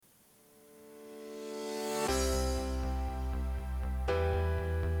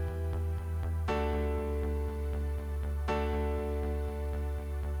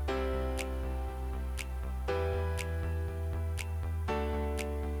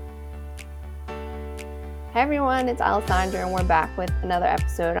Hey everyone, it's Alessandra and we're back with another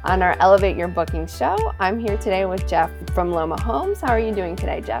episode on our Elevate Your Booking show. I'm here today with Jeff from Loma Homes. How are you doing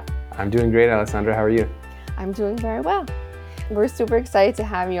today, Jeff? I'm doing great, Alessandra. How are you? I'm doing very well. We're super excited to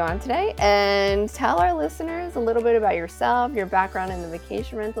have you on today and tell our listeners a little bit about yourself, your background in the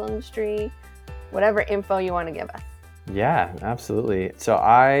vacation rental industry, whatever info you want to give us. Yeah, absolutely. So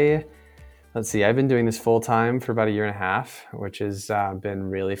I've been doing this full time for about a year and a half, which has been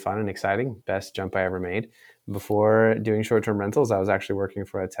really fun and exciting. Best jump I ever made. Before doing short-term rentals, I was actually working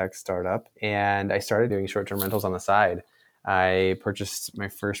for a tech startup, and I started doing short-term rentals on the side. I purchased my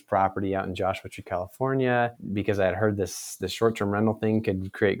first property out in Joshua Tree, California, because I had heard this short-term rental thing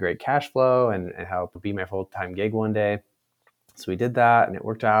could create great cash flow and help be my full-time gig one day. So we did that and it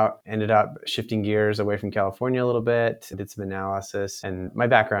worked out. Ended up shifting gears away from California a little bit, did some analysis. And my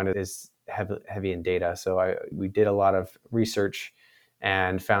background is heavy in data. So we did a lot of research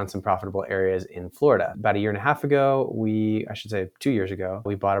and found some profitable areas in Florida. About a year and a half ago, 2 years ago,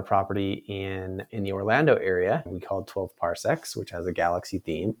 we bought a property in the Orlando area. We called 12 Parsecs, which has a galaxy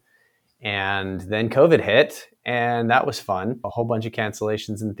theme. And then COVID hit, and that was fun. A whole bunch of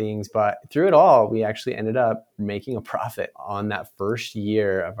cancellations and things. But through it all, we actually ended up making a profit on that first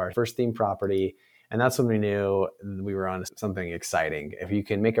year of our first theme property. And that's when we knew we were on something exciting. If you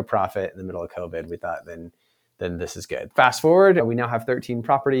can make a profit in the middle of COVID, we thought then this is good. Fast forward, we now have 13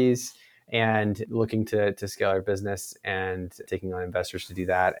 properties and looking to scale our business and taking on investors to do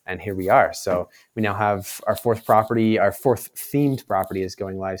that. And here we are. So we now have our fourth themed property is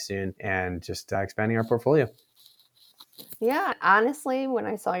going live soon, and just expanding our portfolio. Yeah, honestly, when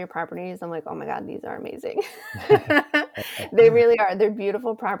I saw your properties, I'm like, oh my God, these are amazing. They really are. They're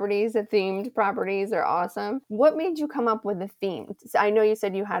beautiful properties. The themed properties are awesome. What made you come up with the theme? I know you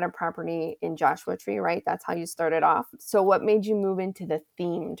said you had a property in Joshua Tree, right? That's how you started off. So what made you move into the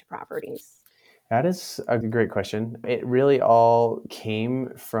themed properties? That is a great question. It really all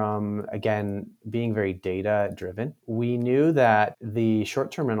came from, again, being very data driven. We knew that the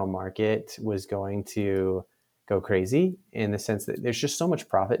short-term rental market was going to go crazy in the sense that there's just so much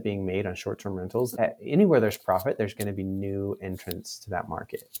profit being made on short-term rentals. Anywhere there's profit, there's going to be new entrants to that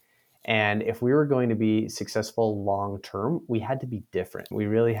market. And if we were going to be successful long-term, we had to be different. We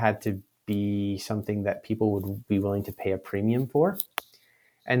really had to be something that people would be willing to pay a premium for.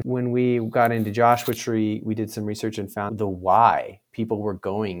 And when we got into Joshua Tree, we did some research and found the why people were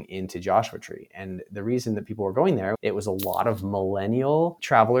going into Joshua Tree. And the reason that people were going there, it was a lot of millennial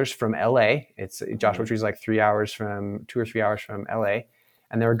travelers from LA. Joshua Tree is like 2 or 3 hours from LA.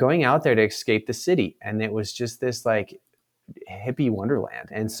 And they were going out there to escape the city. And it was just this like hippie wonderland.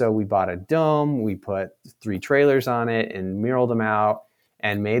 And so we bought a dome, we put 3 trailers on it and muraled them out,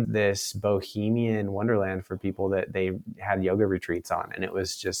 and made this bohemian wonderland for people that they had yoga retreats on. And it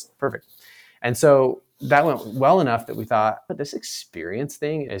was just perfect. And so that went well enough that we thought, but this experience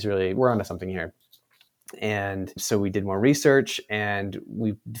thing is really, we're onto something here. And so we did more research and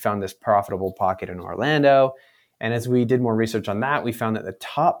we found this profitable pocket in Orlando. And as we did more research on that, we found that the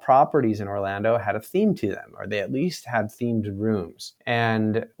top properties in Orlando had a theme to them, or they at least had themed rooms.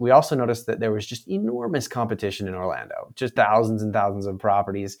 And we also noticed that there was just enormous competition in Orlando, just thousands and thousands of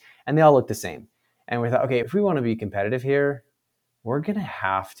properties, and they all looked the same. And we thought, okay, if we want to be competitive here, we're going to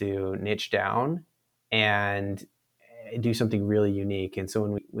have to niche down and do something really unique. And so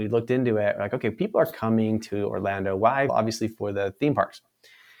when we looked into it, like, okay, people are coming to Orlando. Why? Obviously for the theme parks.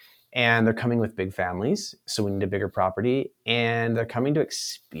 And they're coming with big families, so we need a bigger property. And they're coming to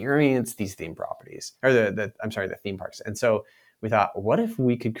experience these theme properties, or the theme parks. And so we thought, what if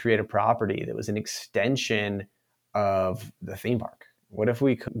we could create a property that was an extension of the theme park? What if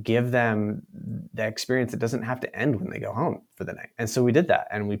we could give them the experience that doesn't have to end when they go home for the night? And so we did that.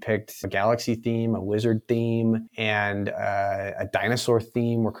 And we picked a galaxy theme, a wizard theme, and a dinosaur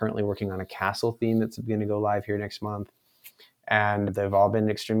theme. We're currently working on a castle theme that's going to go live here next month. And they've all been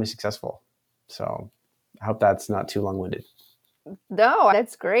extremely successful. So I hope that's not too long-winded. No,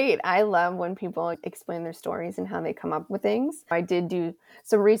 that's great. I love when people explain their stories and how they come up with things. I did do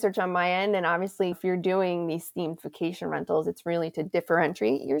some research on my end. And obviously, if you're doing these themed vacation rentals, it's really to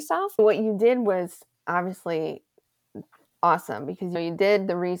differentiate yourself. What you did was obviously awesome because you did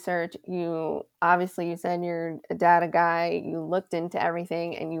the research. You said you're a data guy. You looked into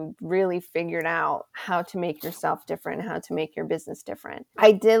everything and you really figured out how to make yourself different, how to make your business different.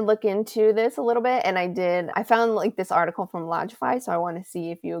 I did look into this a little bit and I found like this article from Lodgify. So I want to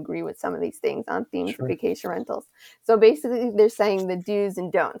see if you agree with some of these things on themed vacation rentals. So basically they're saying the do's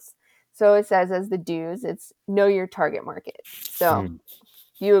and don'ts. So it says as the do's, it's know your target market. So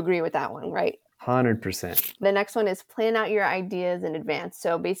you agree with that one, right? 100%. The next one is plan out your ideas in advance.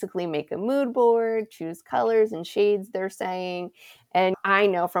 So basically make a mood board, choose colors and shades they're saying. And I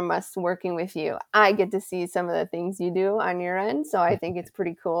know from us working with you, I get to see some of the things you do on your end. So I think it's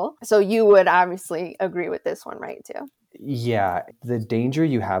pretty cool. So you would obviously agree with this one, right, too? Yeah, the danger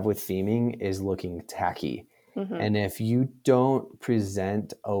you have with theming is looking tacky. Mm-hmm. And if you don't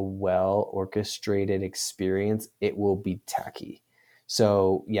present a well orchestrated experience, it will be tacky.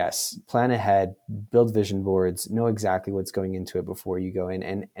 So, yes, plan ahead, build vision boards, know exactly what's going into it before you go in,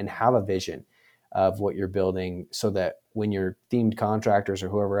 and have a vision of what you're building so that when your themed contractors or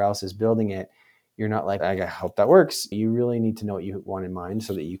whoever else is building it, you're not like, I hope that works. You really need to know what you want in mind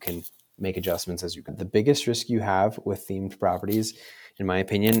so that you can make adjustments as you can. The biggest risk you have with themed properties, in my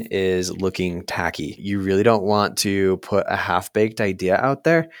opinion, is looking tacky. You really don't want to put a half-baked idea out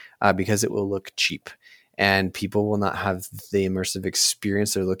there because it will look cheap. And people will not have the immersive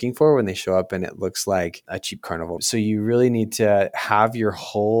experience they're looking for when they show up and it looks like a cheap carnival. So you really need to have your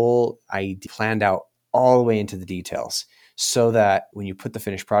whole idea planned out all the way into the details so that when you put the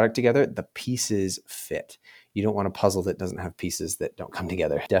finished product together, the pieces fit. You don't want a puzzle that doesn't have pieces that don't come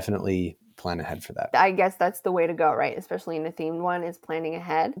together. Definitely plan ahead for that. I guess that's the way to go, right? Especially in a themed one, is planning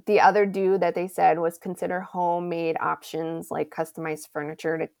ahead. The other do that they said was consider homemade options like customized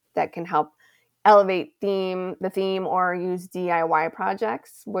furniture that can help elevate the theme or use DIY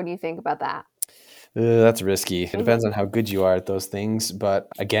projects. What do you think about that? That's risky. It depends on how good you are at those things. But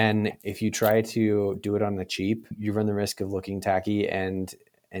again, if you try to do it on the cheap, you run the risk of looking tacky and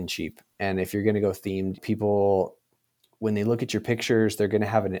cheap. And if you're going to go themed, people, when they look at your pictures, they're going to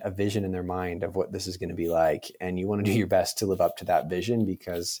have a vision in their mind of what this is going to be like. And you want to do your best to live up to that vision,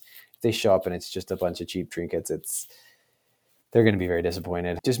 because if they show up and it's just a bunch of cheap trinkets, they're going to be very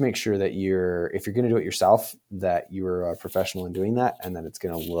disappointed. Just make sure that if you're going to do it yourself, that you're a professional in doing that, and that it's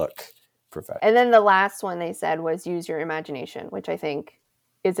going to look professional. And then the last one they said was use your imagination, which I think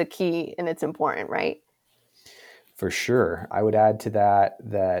is a key and it's important, right? For sure. I would add to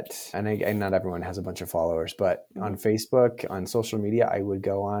that, and not everyone has a bunch of followers, but on Facebook, on social media, I would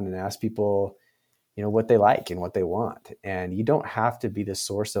go on and ask people, what they like and what they want. And you don't have to be the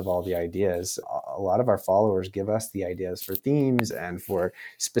source of all the ideas. A lot of our followers give us the ideas for themes and for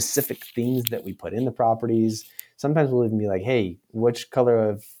specific things that we put in the properties. Sometimes we'll even be like, hey, which color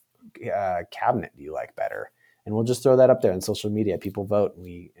of cabinet do you like better? And we'll just throw that up there on social media. People vote,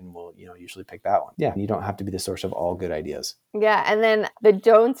 and we'll usually pick that one. Yeah, you don't have to be the source of all good ideas. Yeah, and then the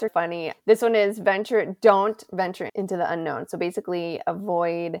don'ts are funny. This one is don't venture into the unknown. So basically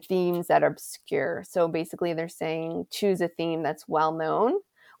avoid themes that are obscure. So basically they're saying choose a theme that's well known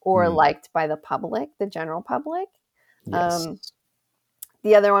or liked by the public, the general public. Yes.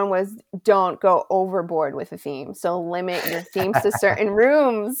 The other one was don't go overboard with a theme. So limit your themes to certain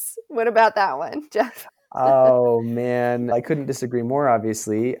rooms. What about that one, Jeff? Oh, man. I couldn't disagree more,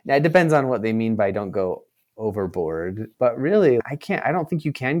 obviously. Now, it depends on what they mean by don't go overboard. But really, I don't think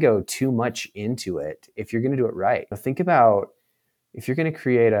you can go too much into it if you're going to do it right. Think about if you're going to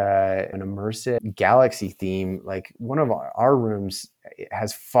create an immersive galaxy theme, like one of our rooms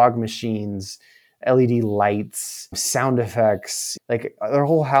has fog machines, LED lights, sound effects, like our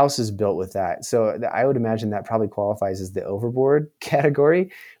whole house is built with that. So I would imagine that probably qualifies as the overboard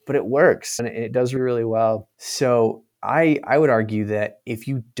category, but it works and it does really well. So I would argue that if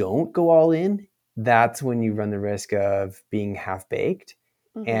you don't go all in, that's when you run the risk of being half-baked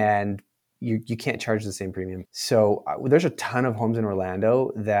and you can't charge the same premium. So there's a ton of homes in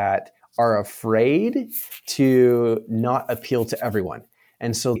Orlando that are afraid to not appeal to everyone.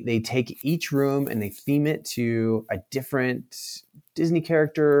 And so they take each room and they theme it to a different Disney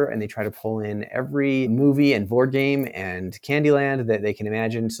character, and they try to pull in every movie and board game and Candyland that they can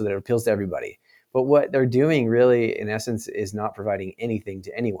imagine so that it appeals to everybody. But what they're doing really, in essence, is not providing anything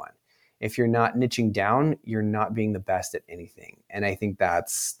to anyone. If you're not niching down, you're not being the best at anything. And I think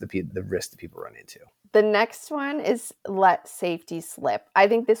that's the risk that people run into. The next one is let safety slip. I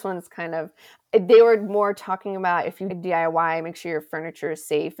think this one's they were more talking about if you DIY, make sure your furniture is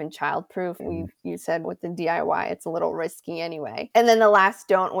safe and childproof. You said with the DIY, it's a little risky anyway. And then the last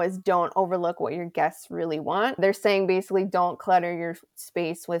don't was don't overlook what your guests really want. They're saying basically don't clutter your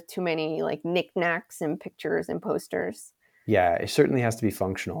space with too many like knickknacks and pictures and posters. Yeah, it certainly has to be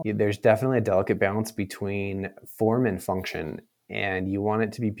functional. There's definitely a delicate balance between form and function, and you want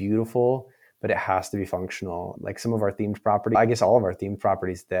it to be beautiful, but it has to be functional. Like some of our themed properties, I guess all of our themed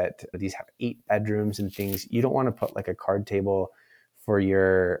properties that these have 8 bedrooms and things, you don't want to put like a card table for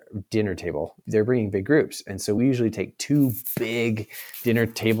your dinner table. They're bringing big groups. And so we usually take 2 big dinner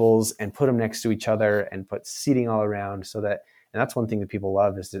tables and put them next to each other and put seating all around and that's one thing that people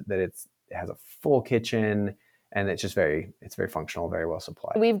love is that It has a full kitchen, and it's very functional, very well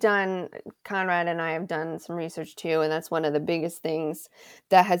supplied. Conrad and I have done some research too, and that's one of the biggest things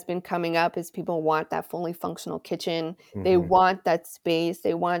that has been coming up is people want that fully functional kitchen. Mm-hmm. They want that space.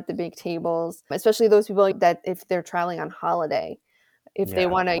 They want the big tables, especially those people that if they're traveling on holiday, if they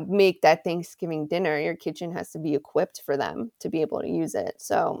want to make that Thanksgiving dinner, your kitchen has to be equipped for them to be able to use it.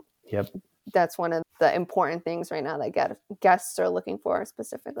 So that's one of the important things right now that guests are looking for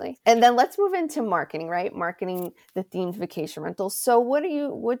specifically. And then let's move into marketing, right? Marketing the themed vacation rentals. So what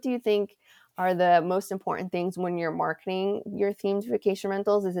do you think are the most important things when you're marketing your themed vacation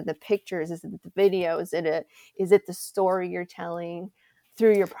rentals? Is it the pictures? Is it the video? Is it the story you're telling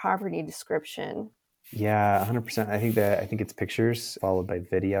through your property description? Yeah, 100%. I think it's pictures followed by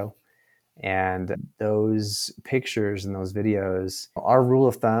video. And those pictures and those videos, our rule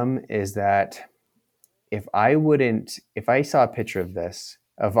of thumb is that if I saw a picture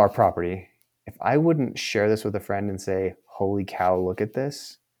of our property, if I wouldn't share this with a friend and say, holy cow, look at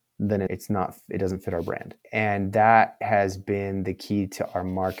this, then it doesn't fit our brand. And that has been the key to our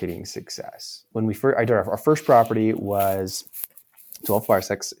marketing success. When our first property was 12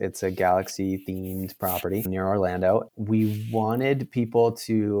 Parsecs. It's a Galaxy themed property near Orlando. We wanted people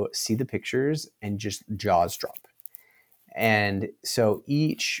to see the pictures and just jaws drop. And so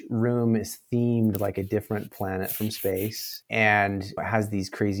each room is themed like a different planet from space, and it has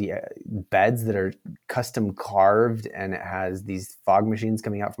these crazy beds that are custom carved, and it has these fog machines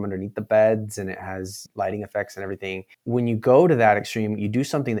coming out from underneath the beds, and it has lighting effects and everything. When you go to that extreme, you do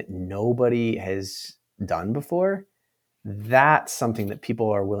something that nobody has done before. That's something that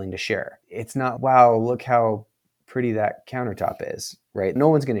people are willing to share. It's not, wow, look how pretty that countertop is, right? No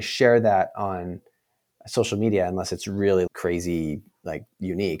one's going to share that on social media unless it's really crazy, like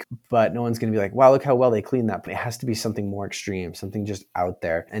unique. But no one's going to be like, wow, look how well they cleaned that. But it has to be something more extreme, something just out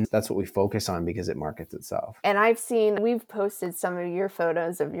there. And that's what we focus on because it markets itself. And we've posted some of your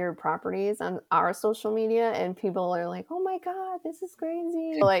photos of your properties on our social media, and people are like, oh my God, this is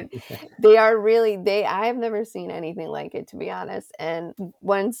crazy. Like I have never seen anything like it, to be honest. And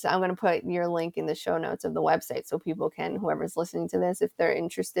once I'm going to put your link in the show notes of the website so people can, whoever's listening to this, if they're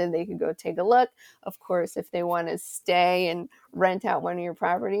interested, they could go take a look. Of course, if they want to stay and rent out one of your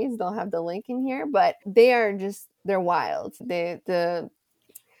properties, they'll have the link in here. But they're wild.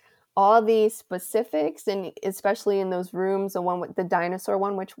 All the specifics, and especially in those rooms, the one with the dinosaur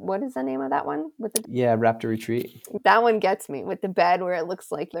one, what is the name of that one? Raptor Retreat. That one gets me, with the bed where it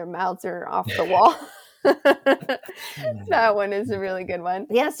looks like their mouths are off the wall. That one is a really good one.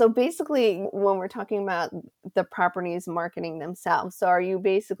 Yeah, so basically when we're talking about the properties marketing themselves, so are you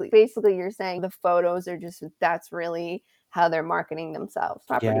basically you're saying the photos are that's really how they're marketing themselves,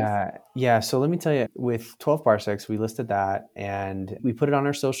 properties? Yeah. So let me tell you, with 12 Parsecs, we listed that and we put it on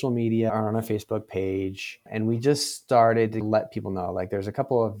our social media or on our Facebook page. And we just started to let people know, like there's a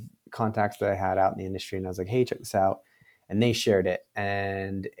couple of contacts that I had out in the industry, and I was like, hey, check this out. And they shared it,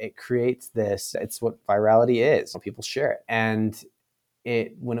 and it creates it's what virality is. People share it. And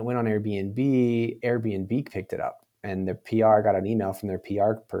when it went on Airbnb picked it up. And the PR got an email from their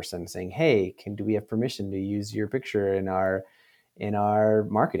PR person saying, hey, do we have permission to use your picture in our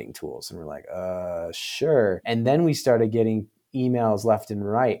marketing tools? And we're like, sure. And then we started getting emails left and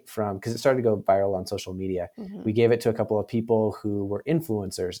right because it started to go viral on social media. Mm-hmm. We gave it to a couple of people who were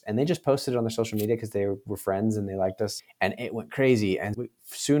influencers, and they just posted it on their social media because they were friends and they liked us, and it went crazy. And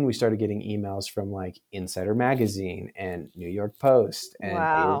soon we started getting emails from like Insider Magazine and New York Post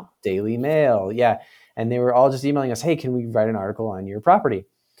and Daily Mail. Yeah. And they were all just emailing us, hey, can we write an article on your property?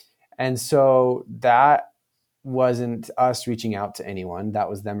 And so that wasn't us reaching out to anyone. That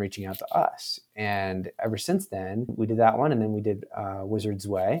was them reaching out to us. And ever since then, we did that one. And then we did Wizard's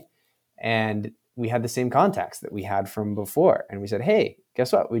Way. And we had the same contacts that we had from before. And we said, hey,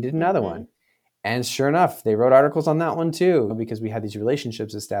 guess what? We did another one. And sure enough, they wrote articles on that one too, because we had these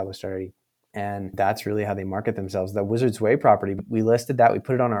relationships established already. And that's really how they market themselves. The Wizard's Way property, we listed that. We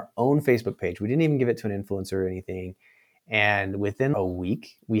put it on our own Facebook page. We didn't even give it to an influencer or anything. And within a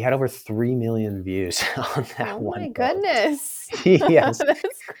week, we had over 3 million views on that one. Oh my goodness. Yes. That's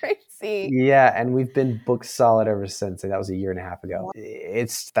crazy. Yeah. And we've been booked solid ever since. And that was a year and a half ago.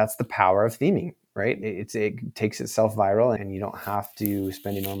 That's the power of theming, right? It takes itself viral, and you don't have to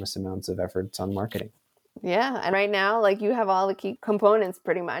spend enormous amounts of efforts on marketing. Yeah. And right now, like, you have all the key components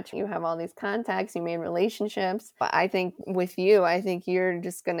pretty much. You have all these contacts, you made relationships. But I think with you, you're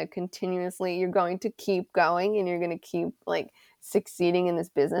just going to you're going to keep going, and you're going to keep like succeeding in this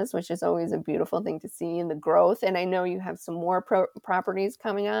business, which is always a beautiful thing to see in the growth. And I know you have some more properties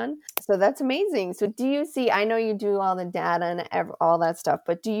coming on. So that's amazing. So do you see, I know you do all the data and all that stuff,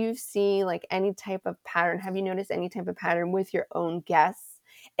 but do you see like any type of pattern? Have you noticed any type of pattern with your own guests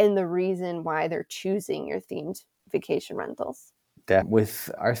and the reason why they're choosing your themed vacation rentals? That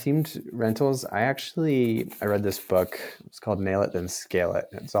with our themed rentals, I read this book. It's called Nail It Then Scale It.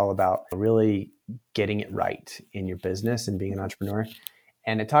 It's all about really getting it right in your business and being an entrepreneur.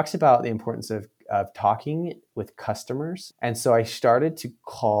 And it talks about the importance of talking with customers. And so I started to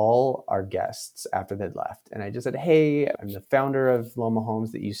call our guests after they'd left. And I just said, hey, I'm the founder of Loma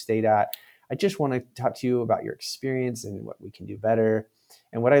Homes that you stayed at. I just want to talk to you about your experience and what we can do better.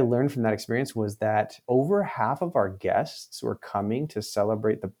 And what I learned from that experience was that over half of our guests were coming to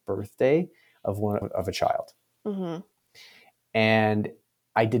celebrate the birthday of a child. Mm-hmm. And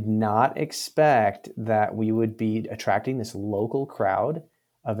I did not expect that we would be attracting this local crowd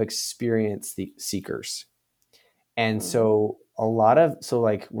of experience seekers. And so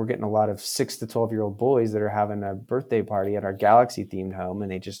we're getting a lot of 6 to 12-year-old boys that are having a birthday party at our Galaxy themed home,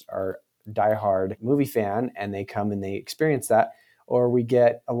 and they just are diehard movie fan, and they come and they experience that. Or we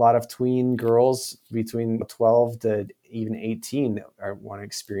get a lot of tween girls between 12 to even 18 that want to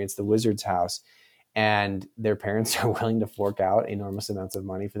experience the Wizard's house. And their parents are willing to fork out enormous amounts of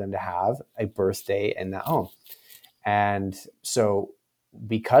money for them to have a birthday in that home. And so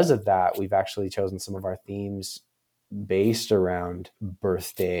because of that, we've actually chosen some of our themes based around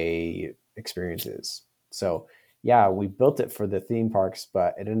birthday experiences. So yeah, we built it for the theme parks,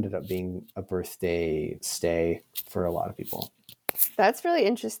 but it ended up being a birthday stay for a lot of people. That's really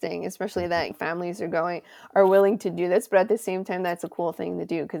interesting, especially that families are willing to do this, but at the same time, that's a cool thing to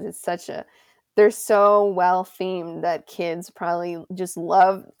do because they're so well themed that kids probably just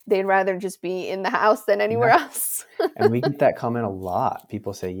love, they'd rather just be in the house than anywhere else. And we get that comment a lot.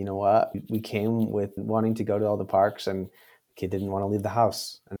 People say, you know what, we came with wanting to go to all the parks and the kid didn't want to leave the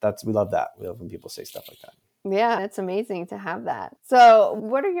house. And we love that. We love when people say stuff like that. Yeah, it's amazing to have that. So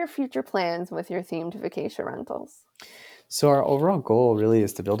what are your future plans with your themed vacation rentals? So our overall goal really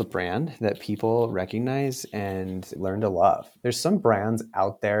is to build a brand that people recognize and learn to love. There's some brands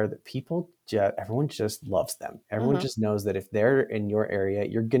out there that everyone just loves them. Everyone just knows that if they're in your area,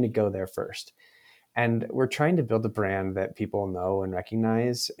 you're going to go there first. And we're trying to build a brand that people know and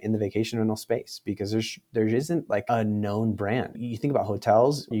recognize in the vacation rental space because there isn't like a known brand. You think about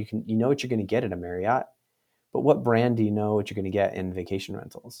hotels, you know what you're going to get at a Marriott. But what brand do you know what you're going to get in vacation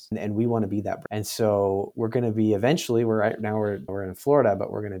rentals? And we want to be that brand. And so we're going to be eventually, we're in Florida, but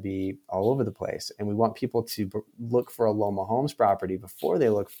we're going to be all over the place. And we want people to look for a Loma Homes property before they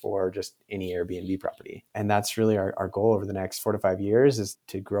look for just any Airbnb property. And that's really our goal over the next 4 to 5 years is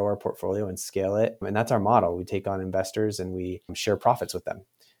to grow our portfolio and scale it. And that's our model. We take on investors and we share profits with them.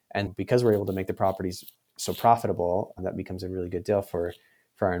 And because we're able to make the properties so profitable, that becomes a really good deal for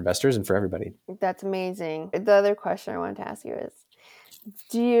our investors and for everybody. That's amazing. The other question I wanted to ask you is,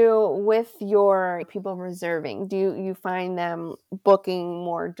 with your people reserving, do you find them booking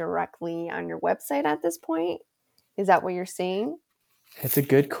more directly on your website at this point? Is that what you're seeing? It's a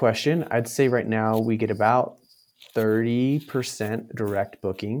good question. I'd say right now we get about 30% direct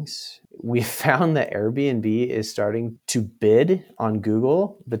bookings. We found that Airbnb is starting to bid on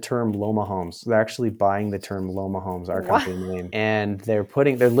Google the term Loma Homes. They're actually buying the term Loma Homes, our company name, and they're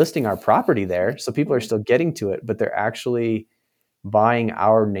listing our property there. So people are still getting to it, but they're actually buying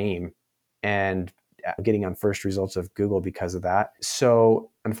our name and getting on first results of Google because of that. So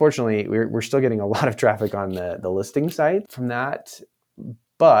unfortunately, we're still getting a lot of traffic on the listing site from that.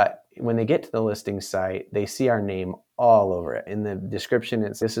 But when they get to the listing site, they see our name all over it. In the description,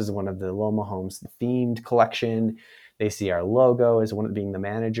 this is one of the Loma Homes themed collection. They see our logo as one of being the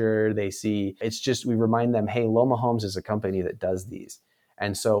manager. We remind them, hey, Loma Homes is a company that does these.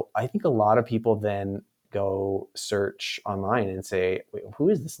 And so I think a lot of people then go search online and say, wait, who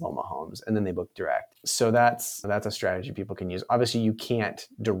is this Loma Homes? And then they book direct. So that's a strategy people can use. Obviously, you can't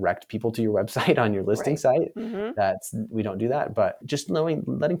direct people to your website on your listing site. Mm-hmm. We don't do that. But just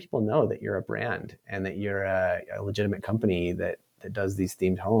letting people know that you're a brand and that you're a legitimate company that does these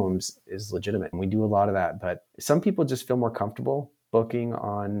themed homes is legitimate. And we do a lot of that. But some people just feel more comfortable booking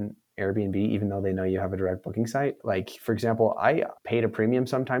on Airbnb, even though they know you have a direct booking site. Like, for example, I paid a premium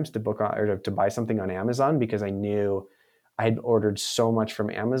sometimes to book or to buy something on Amazon because I knew I had ordered so much from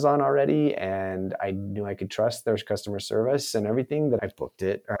Amazon already and I knew I could trust their customer service and everything that I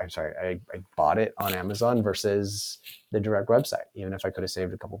bought it on Amazon versus the direct website, even if I could have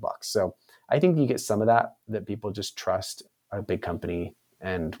saved a couple bucks. So I think you get some of that people just trust a big company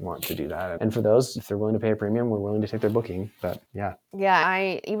and want to do that. And for those, if they're willing to pay a premium, we're willing to take their booking. But yeah.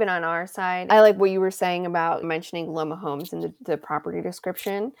 Yeah, even on our side, I like what you were saying about mentioning Loma Homes in the property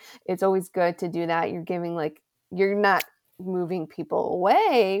description. It's always good to do that. You're not moving people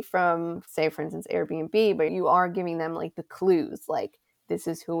away from, say, for instance, Airbnb, but you are giving them like the clues, like this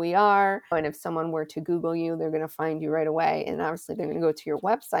is who we are. And if someone were to Google you, they're going to find you right away. And obviously they're going to go to your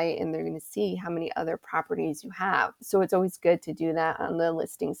website and they're going to see how many other properties you have. So it's always good to do that on the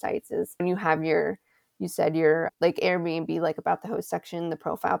listing sites. Is when you have you said your like Airbnb, like about the host section, the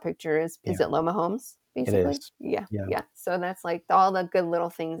profile picture is it Loma Homes? Basically. It is. Yeah. So that's like all the good little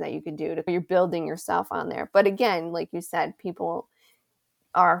things that you could do you're building yourself on there. But again, like you said, people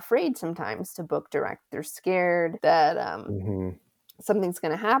are afraid sometimes to book direct. They're scared that something's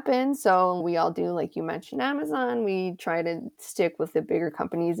going to happen. So we all do, like you mentioned, Amazon. We try to stick with the bigger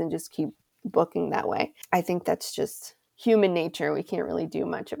companies and just keep booking that way. I think that's just human nature. We can't really do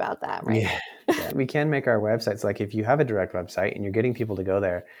much about that, right? Yeah. We can make our websites, like if you have a direct website and you're getting people to go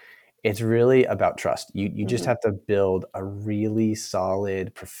there, it's really about trust. You just have to build a really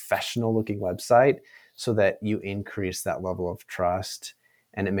solid, professional looking website so that you increase that level of trust,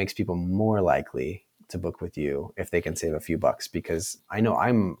 and it makes people more likely to book with you if they can save a few bucks. Because I know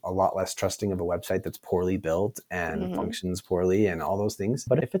I'm a lot less trusting of a website that's poorly built and functions poorly and all those things.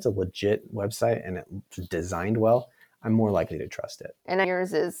 But if it's a legit website and it's designed well, I'm more likely to trust it. And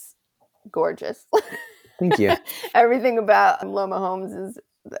yours is gorgeous. Thank you. Everything about Loma Homes is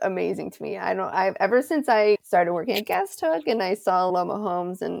amazing to me. I've ever since I started working at Guesthook and I saw Loma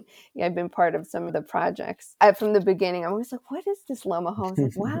Homes, and I've been part of some of the projects. From the beginning, I'm always like, what is this Loma Homes?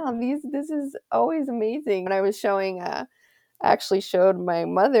 Like, wow, this is always amazing. When I was I actually showed my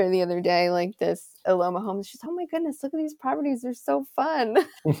mother the other day, like this Loma Homes. She's, oh my goodness, look at these properties. They're so fun.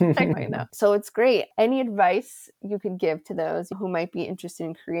 I know. So it's great. Any advice you could give to those who might be interested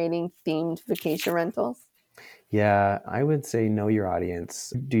in creating themed vacation rentals? Yeah, I would say know your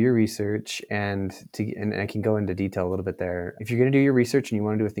audience, do your research, and I can go into detail a little bit there. If you're going to do your research and you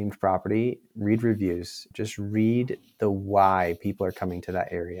want to do a themed property, read reviews. Just read the why people are coming to that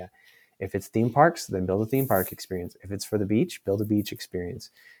area. If it's theme parks, then build a theme park experience. If it's for the beach, build a beach experience.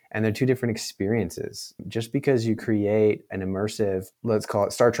 And they're two different experiences. Just because you create an immersive, let's call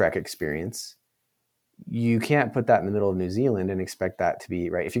it Star Trek experience, you can't put that in the middle of New Zealand and expect that to be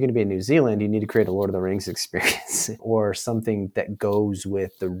right. If you're going to be in New Zealand, you need to create a Lord of the Rings experience or something that goes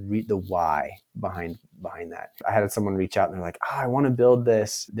with the why behind that. I had someone reach out and they're like, I want to build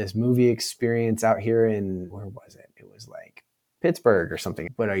this movie experience out here in, where was it? It was like Pittsburgh or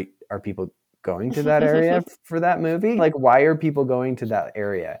something. But are people going to that area for that movie? Like, why are people going to that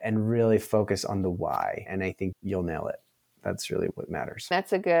area? And really focus on the why. And I think you'll nail it. That's really what matters.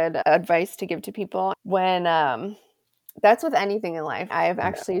 That's a good advice to give to people when that's with anything in life. I've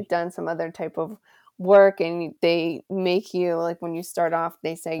actually done some other type of work, and they make you, like, when you start off,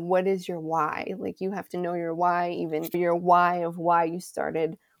 they say, what is your why? Like, you have to know your why, even your why of why you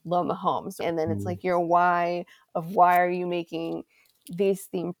started Loma Homes. And then it's like your why of why are you making these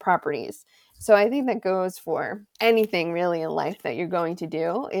themed properties. So I think that goes for anything really in life that you're going to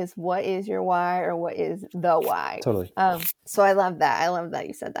do, is what is your why, or what is the why? Totally. So I love that. I love that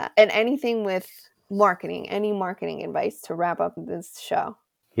you said that. And anything with marketing, any marketing advice to wrap up this show?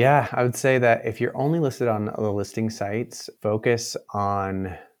 Yeah, I would say that if you're only listed on the listing sites, focus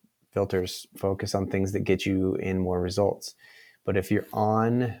on filters, focus on things that get you in more results. But if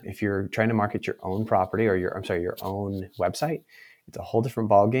you're trying to market your own property or your own website, it's a whole different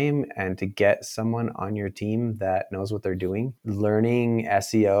ballgame. And to get someone on your team that knows what they're doing, learning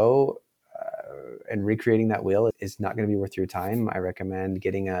SEO and recreating that wheel is not going to be worth your time. I recommend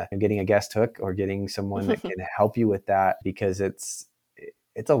getting a Guesthook or getting someone that can help you with that, because it's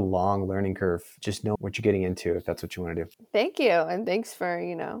a long learning curve. Just know what you're getting into if that's what you want to do. Thank you. And thanks for,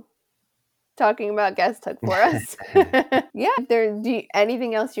 talking about Guesthook for us. Yeah.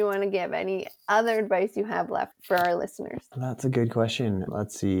 Anything else you want to give? Any other advice you have left for our listeners? That's a good question.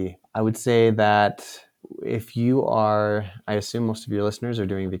 Let's see. I would say that if you are, I assume most of your listeners are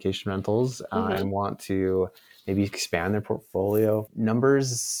doing vacation rentals and want to maybe expand their portfolio.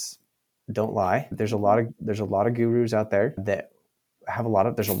 Numbers don't lie. There's a lot of gurus out there that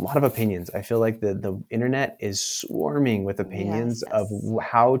there's a lot of opinions. I feel like the internet is swarming with opinions of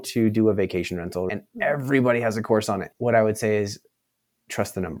how to do a vacation rental, and everybody has a course on it. What I would say is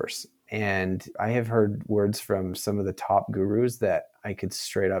trust the numbers. And I have heard words from some of the top gurus that I could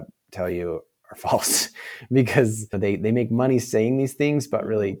straight up tell you are false, because they make money saying these things, but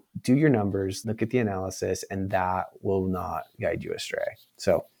really do your numbers, look at the analysis, and that will not guide you astray.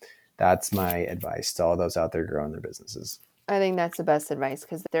 So that's my advice to all those out there growing their businesses. I think that's the best advice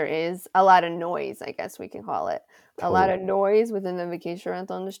because there is a lot of noise, I guess we can call it. A lot Totally. of noise within the vacation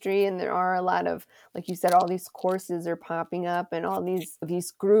rental industry. And there are a lot of, like you said, all these courses are popping up and all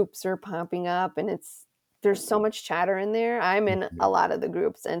these groups are popping up. And there's so much chatter in there. I'm in a Mhm. lot of the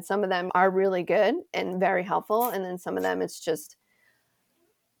groups and some of them are really good and very helpful. And then some of them it's just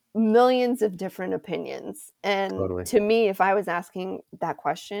millions of different opinions. And Totally. to me, if I was asking that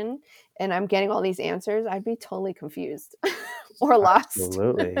question and I'm getting all these answers, I'd be totally confused or lost.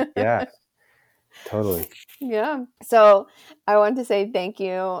 Absolutely. Yeah, totally. Yeah. So I want to say thank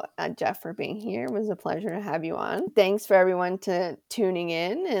you, Jeff, for being here. It was a pleasure to have you on. Thanks for everyone to tuning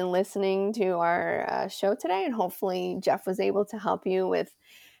in and listening to our show today. And hopefully Jeff was able to help you with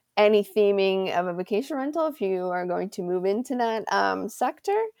any theming of a vacation rental if you are going to move into that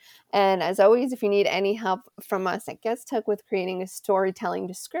sector. And as always, if you need any help from us at GuestHook with creating a storytelling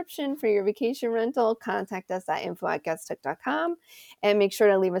description for your vacation rental, contact us at info@guesthook.com and make sure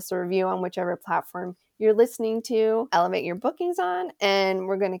to leave us a review on whichever platform you're listening to elevate your bookings on. And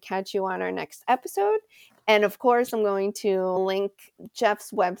we're going to catch you on our next episode. And of course, I'm going to link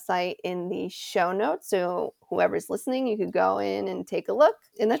Jeff's website in the show notes. So whoever's listening, you could go in and take a look.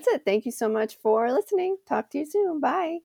 And that's it. Thank you so much for listening. Talk to you soon. Bye.